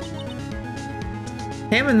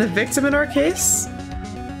 Hammond, the victim in our case?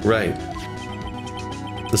 Right.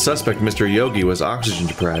 The suspect, Mr. Yogi, was oxygen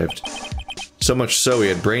deprived. So much so he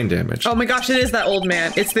had brain damage. Oh my gosh, it is that old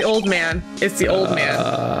man. It's the old man. It's the old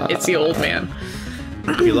man. It's the old man.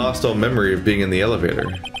 He lost all memory of being in the elevator.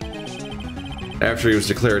 After he was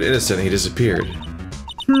declared innocent, he disappeared.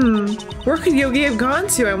 Where could Yogi have gone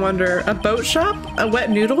to, I wonder? A boat shop? A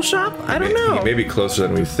wet noodle shop? I don't know. He may be closer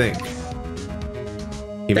than we think.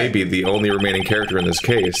 He may be the only remaining character in this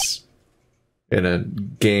case. In a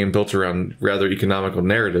game built around rather economical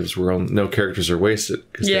narratives where no characters are wasted.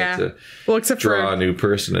 Yeah. They have to well, except draw for a new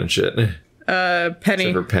person and shit. Penny.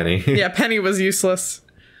 Except for Penny. Yeah, Penny was useless.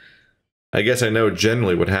 I guess I know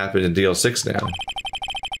generally what happened in DL6 now.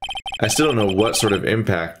 I still don't know what sort of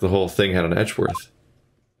impact the whole thing had on Edgeworth.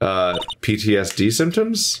 PTSD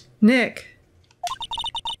symptoms? Nick.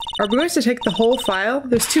 Are we going to take the whole file?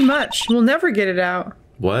 There's too much. We'll never get it out.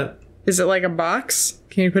 What? Is it like a box?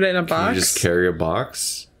 Can you put it in a box? Can you just carry a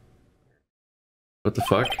box? What the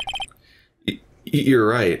fuck? You're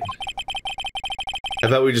right. I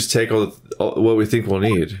thought we'd just take all what we think we'll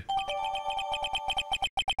need.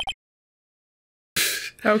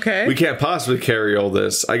 Okay. We can't possibly carry all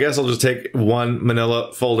this. I guess I'll just take one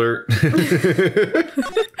manila folder.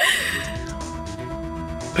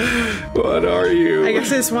 What are you? I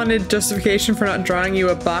guess I just wanted justification for not drawing you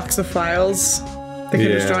a box of files. They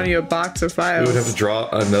could have just drawn you a box of files. We would have to draw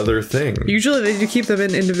another thing. Usually they do keep them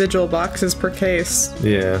in individual boxes per case.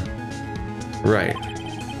 Yeah. Right.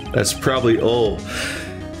 That's probably all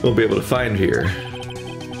we'll be able to find here.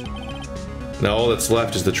 Now all that's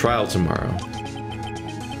left is the trial tomorrow.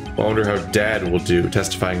 I wonder how Dad will do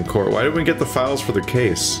testifying in court. Why didn't we get the files for the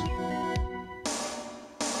case?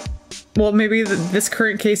 Well, maybe this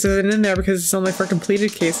current case isn't in there because it's only for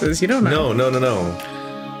completed cases. You don't know. No.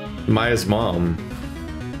 Maya's mom.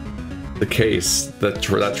 The case, that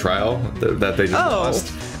trial that they just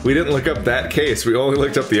lost. We didn't look up that case. We only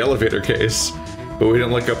looked up the elevator case. But we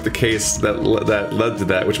didn't look up the case that led to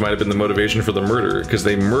that, which might have been the motivation for the murder. Because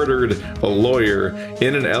they murdered a lawyer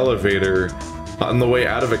in an elevator on the way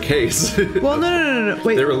out of a case. Well, no.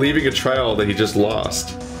 Wait. They were leaving a trial that he just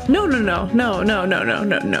lost. No.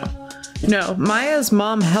 No, Maya's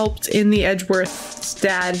mom helped in the Edgeworth's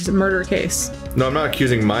dad's murder case. No, I'm not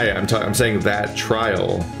accusing Maya. I'm saying that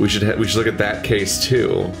trial. We should look at that case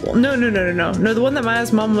too. Well, no. No, the one that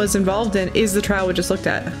Maya's mom was involved in is the trial we just looked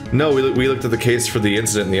at. No, we looked at the case for the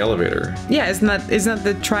incident in the elevator. Yeah, isn't that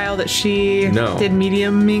the trial that she did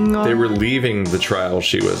mediuming on? They were leaving the trial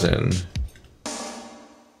she was in.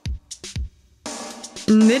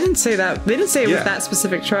 They didn't say that. They didn't say it was that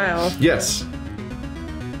specific trial. Yes.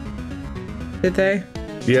 Did they?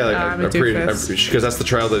 Yeah, I'm pretty because that's the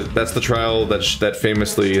trial that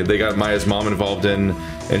famously they got Maya's mom involved in,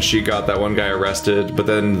 and she got that one guy arrested. But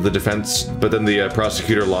then the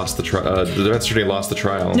prosecutor lost the trial. The defense attorney lost the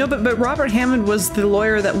trial. No, but Robert Hammond was the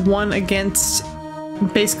lawyer that won against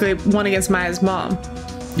Maya's mom.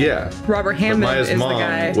 Yeah. Robert Hammond Maya's is mom the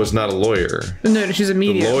guy. Was not a lawyer. No, she's a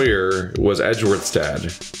medium. The lawyer was Edgeworth's dad.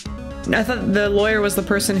 I thought the lawyer was the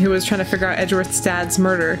person who was trying to figure out Edgeworth's dad's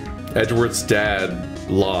murder. Edgeworth's dad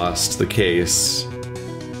lost the case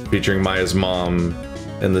featuring Maya's mom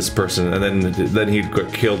and this person, and then he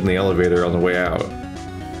got killed in the elevator on the way out.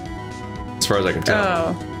 As far as I can tell.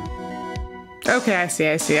 Oh. Okay, I see.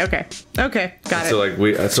 Okay, got it. So like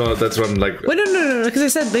that's when like. Wait, no.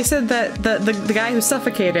 Because they said that the guy who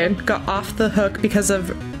suffocated got off the hook because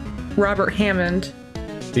of Robert Hammond.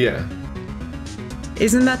 Yeah.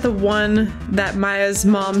 Isn't that the one that Maya's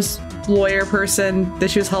mom's lawyer person that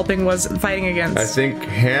she was helping was fighting against? I think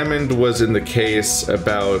Hammond was in the case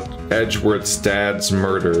about Edgeworth's dad's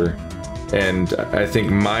murder, and I think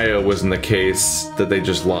Maya was in the case that they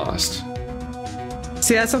just lost.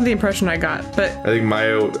 See, that's not the impression I got, but I think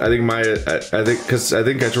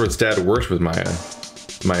Edgeworth's dad worked with Maya.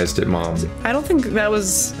 Maya's mom. I don't think that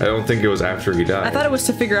was. I don't think it was after he died. I thought it was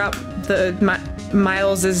to figure out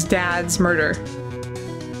Miles's dad's murder.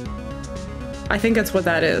 I think that's what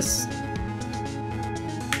that is.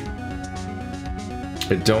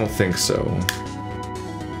 I don't think so.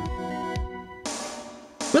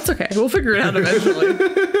 That's okay. We'll figure it out eventually.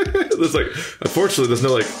 There's like, unfortunately, there's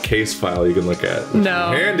no like case file you can look at.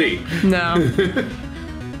 No. Handy. No.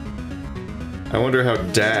 I wonder how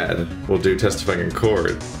Dad will do testifying in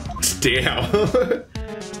court. Damn.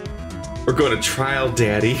 We're going to trial,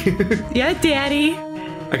 Daddy. Yeah, Daddy.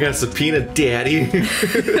 I got a subpoena, Daddy.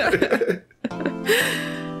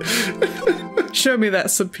 Show me that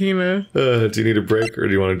subpoena. Do you need a break, or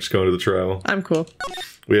do you want to just go into the trial? I'm cool.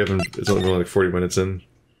 We haven't. It's only been like 40 minutes in.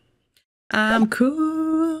 I'm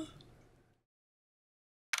cool.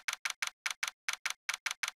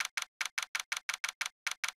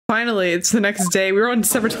 Finally, it's the next day. We were on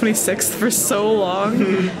December 26th for so long.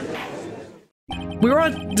 We were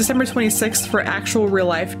on December 26th for actual real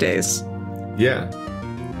life days. Yeah.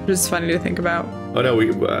 Which is funny to think about. Oh no,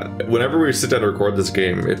 whenever we sit down to record this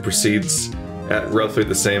game, it proceeds at roughly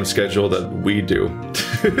the same schedule that we do.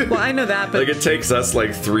 Well, I know that, but... like, it takes us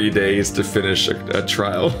like 3 days to finish a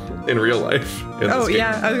trial in real life. Oh,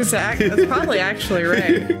 yeah, I was gonna say, that's probably actually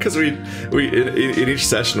right. Because in each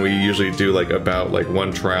session, we usually do like about like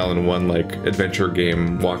one trial and one like adventure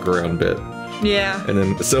game walk around bit. Yeah. And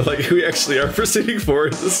then, so like, we actually are proceeding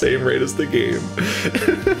forward at the same rate as the game.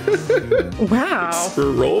 Wow. It's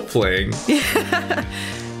for role-playing. Yeah.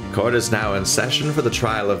 Court is now in session for the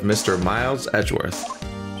trial of Mr. Miles Edgeworth.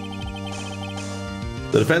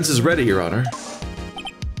 The defense is ready, Your Honor.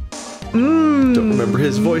 Don't remember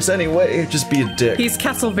his voice anyway. Just be a dick. He's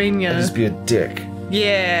Castlevania. Just be a dick.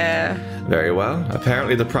 Yeah. Very well.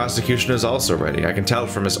 Apparently the prosecution is also ready. I can tell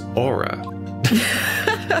from his aura.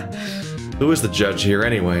 Who is the judge here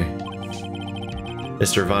anyway?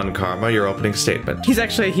 Mr. Von Karma, your opening statement. He's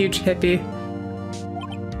actually a huge hippie.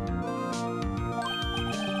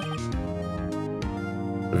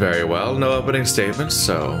 Very well. No opening statements,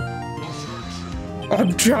 so...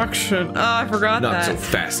 Objection. Oh, I forgot that. Not so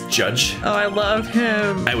fast, Judge. Oh, I love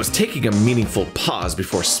him. I was taking a meaningful pause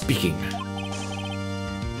before speaking.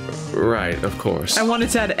 Right, of course. I wanted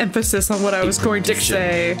to add emphasis on what I was going to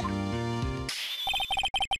say.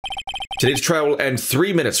 Today's trial will end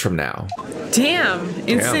 3 minutes from now. Damn.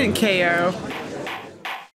 Instant KO.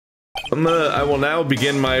 I will now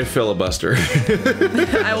begin my filibuster.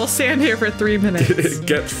 I will stand here for 3 minutes.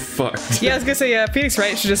 Get fucked. Yeah, I was gonna say, Phoenix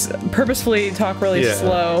Wright should just purposefully talk really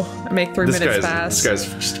slow and make 3 minutes pass. This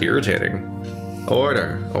guy's just irritating.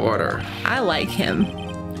 Order, order. I like him.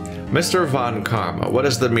 Mr. Von Karma, what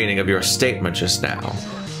is the meaning of your statement just now?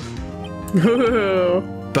 Ooh.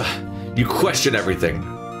 Bah, you question everything.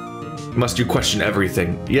 Must you question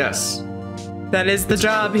everything? Yes. That is the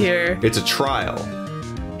job here. It's a trial.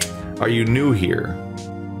 Are you new here?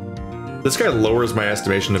 This guy lowers my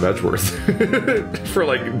estimation of Edgeworth for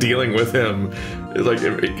like dealing with him.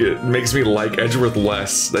 It makes me like Edgeworth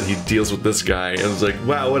less that he deals with this guy. And it's like,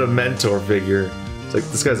 wow, what a mentor figure. It's like,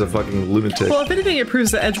 this guy's a fucking lunatic. Well, if anything, it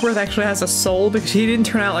proves that Edgeworth actually has a soul, because he didn't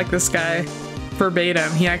turn out like this guy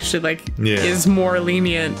verbatim. He actually like is more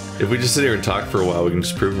lenient. If we just sit here and talk for a while, we can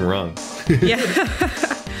just prove him wrong. Yeah.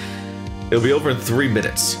 It'll be over in 3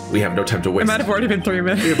 minutes. We have no time to waste. It might have already been 3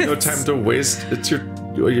 minutes. We have no time to waste. It's your...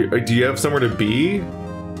 Do you have somewhere to be?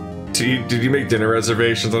 Did you make dinner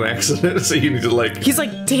reservations on accident? So you need to like... He's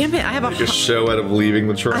like, damn it, I have a show out of leaving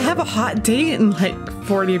the trial. I have a hot date in like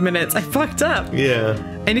 40 minutes. I fucked up. Yeah.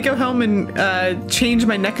 I need to go home and change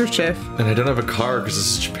my neckerchief. And I don't have a car because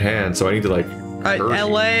this is Japan, so I need to like...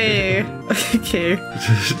 LA. Okay.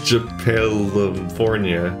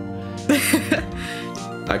 Japan-California.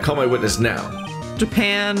 I call my witness now.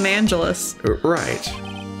 Japan Angeles. Right.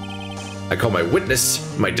 I call my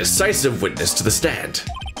witness, my decisive witness to the stand.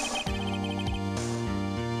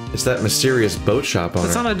 It's that mysterious boat shop owner.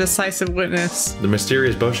 It's not a decisive witness. The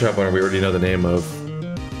mysterious boat shop owner we already know the name of.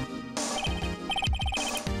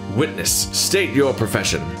 Witness, state your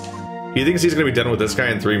profession. He thinks he's gonna be done with this guy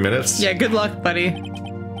in 3 minutes? Yeah, good luck, buddy.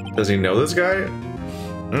 Does he know this guy?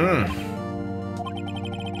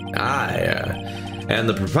 I am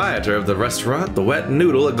the proprietor of the restaurant, the Wet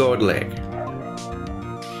Noodle at Gourd Lake.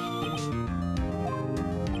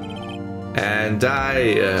 And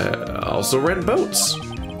I also rent boats.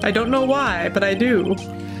 I don't know why, but I do.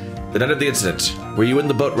 The night of the incident, were you in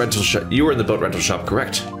the boat rental shop? You were in the boat rental shop,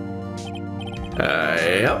 correct?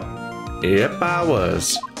 Yep. Yep, I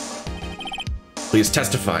was. Please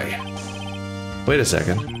testify. Wait a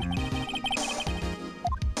second.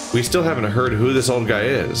 We still haven't heard who this old guy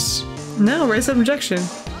is. No, raise an objection.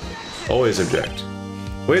 Always object.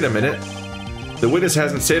 Wait a minute. The witness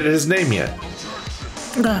hasn't stated his name yet.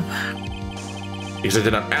 Because I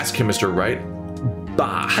did not ask him, Mr. Wright.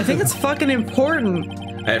 Bah. I think it's fucking important.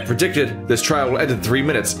 I have predicted this trial will end in 3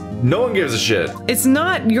 minutes. No one gives a shit. It's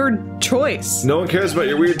not your choice. No one cares about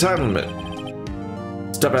your weird time limit.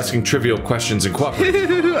 Stop asking trivial questions and cooperate.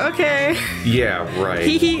 Okay. Yeah, right.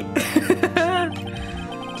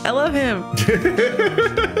 I love him.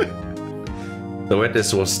 The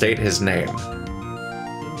witness will state his name.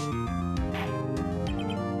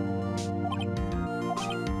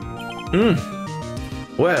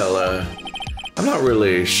 Well, I'm not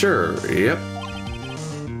really sure. Yep.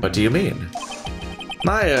 What do you mean?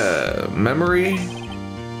 My, memory?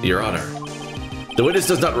 Your Honor. The witness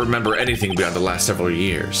does not remember anything beyond the last several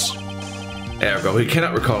years. Ergo, he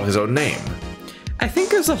cannot recall his own name. I think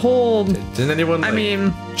there's a whole... Didn't anyone,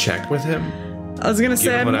 check with him? I was gonna say,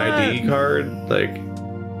 give him an ID card? Like,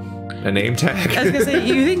 a name tag? I was gonna say,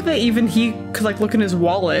 you think that even he could, look in his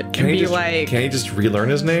wallet and be like... Can he just relearn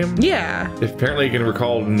his name? Yeah. Apparently he can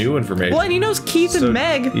recall new information. Well, and he knows Keith and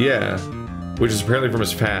Meg. Yeah. Which is apparently from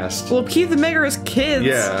his past. Well, Keith and Meg are his kids.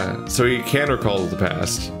 Yeah, so he can recall the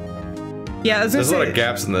past. Yeah, I was gonna say... There's a lot of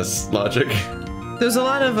gaps in this logic. There's a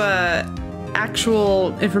lot of,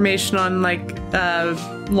 actual information on,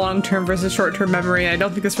 long-term versus short-term memory. I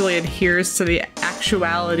don't think this really adheres to the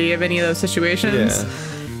actuality of any of those situations. Yeah.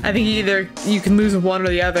 I think either you can lose one or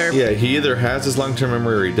the other. Yeah, he either has his long-term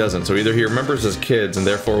memory or he doesn't. So either he remembers his kids and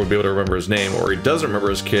therefore would be able to remember his name, or he doesn't remember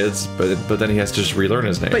his kids, but then he has to just relearn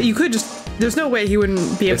his name. But you could just... There's no way he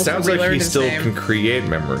wouldn't be able to relearn his name. It sounds like he still can create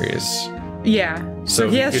memories. Yeah. So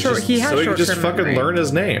he has short-term memory. So he can just fucking learn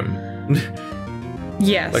his name.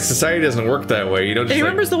 Yes. Like, society doesn't work that way. You don't just, he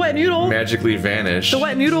remembers the wet noodle. Magically vanish. The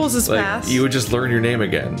wet noodle is his past. You would just learn your name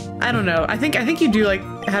again. I don't know. I think you do,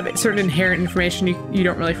 have certain inherent information you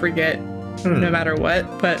don't really forget, no matter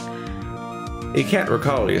what, but... You can't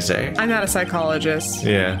recall, you say? I'm not a psychologist.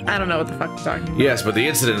 Yeah. I don't know what the fuck you're talking about. Yes, but the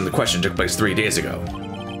incident in the question took place 3 days ago.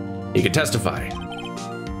 He can testify.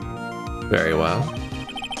 Very well.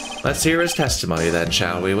 Let's hear his testimony then,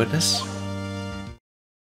 shall we, witness?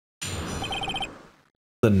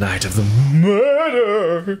 The night of the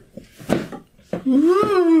murder.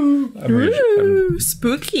 Ooh,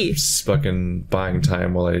 spooky. Fucking buying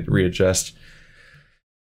time while I readjust.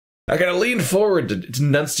 I gotta lean forward to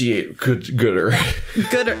enunciate gooder.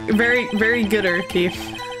 Gooder, very, very gooder, Keith.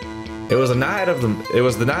 It was the night of the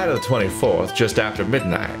 24th, just after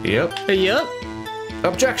midnight. Yep. Yep.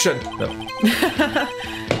 Objection. No.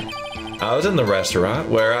 I was in the restaurant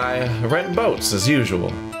where I rent boats as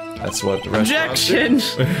usual. That's what the restaurant Objection.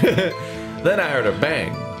 Then I heard a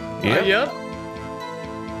bang. Yep. Yep.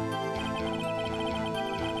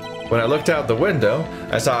 When I looked out the window,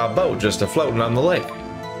 I saw a boat just floating on the lake.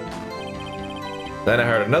 Then I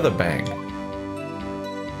heard another bang.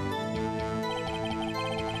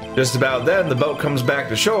 Just about then, the boat comes back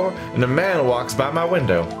to shore, and a man walks by my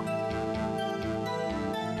window.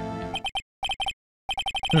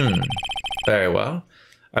 Very well.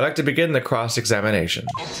 I'd like to begin the cross-examination.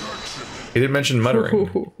 He didn't mention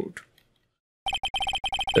muttering.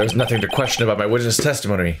 There's nothing to question about my witness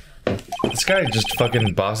testimony. This guy just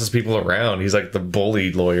fucking bosses people around. He's like the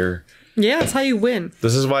bully lawyer. Yeah, that's how you win.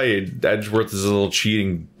 This is why Edgeworth is a little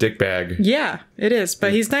cheating dickbag. Yeah, it is.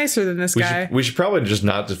 But he's nicer than this guy. We should probably just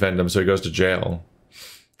not defend him so he goes to jail.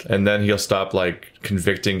 And then he'll stop,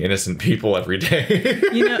 convicting innocent people every day.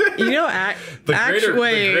 The greater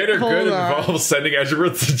good involves sending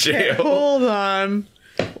Edgeworth to jail. Okay, hold on.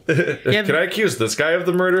 Can I accuse this guy of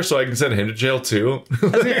the murder so I can send him to jail too? I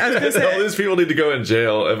was gonna say, all these people need to go in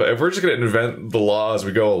jail. If we're just gonna invent the law as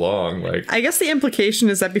we go along, I guess the implication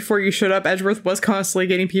is that before you showed up, Edgeworth was constantly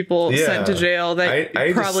getting people sent to jail. That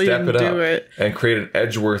I probably didn't do it. And create an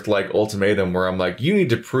Edgeworth ultimatum where I'm like, you need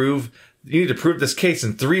to prove you need to prove this case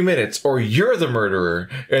in 3 minutes or you're the murderer.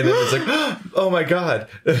 And then it's like, oh my God.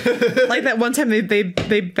 Like that one time they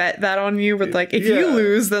bet that on you with like, if you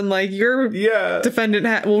lose, then like your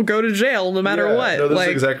defendant will go to jail no matter what. No, this like,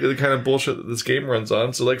 is exactly the kind of bullshit that this game runs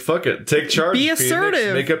on. So like, fuck it. Take charge. Be assertive.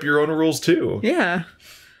 Phoenix. Make up your own rules too. Yeah.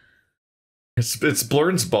 It's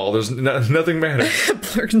Blurn's ball. There's nothing matters.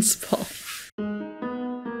 Blurn's ball.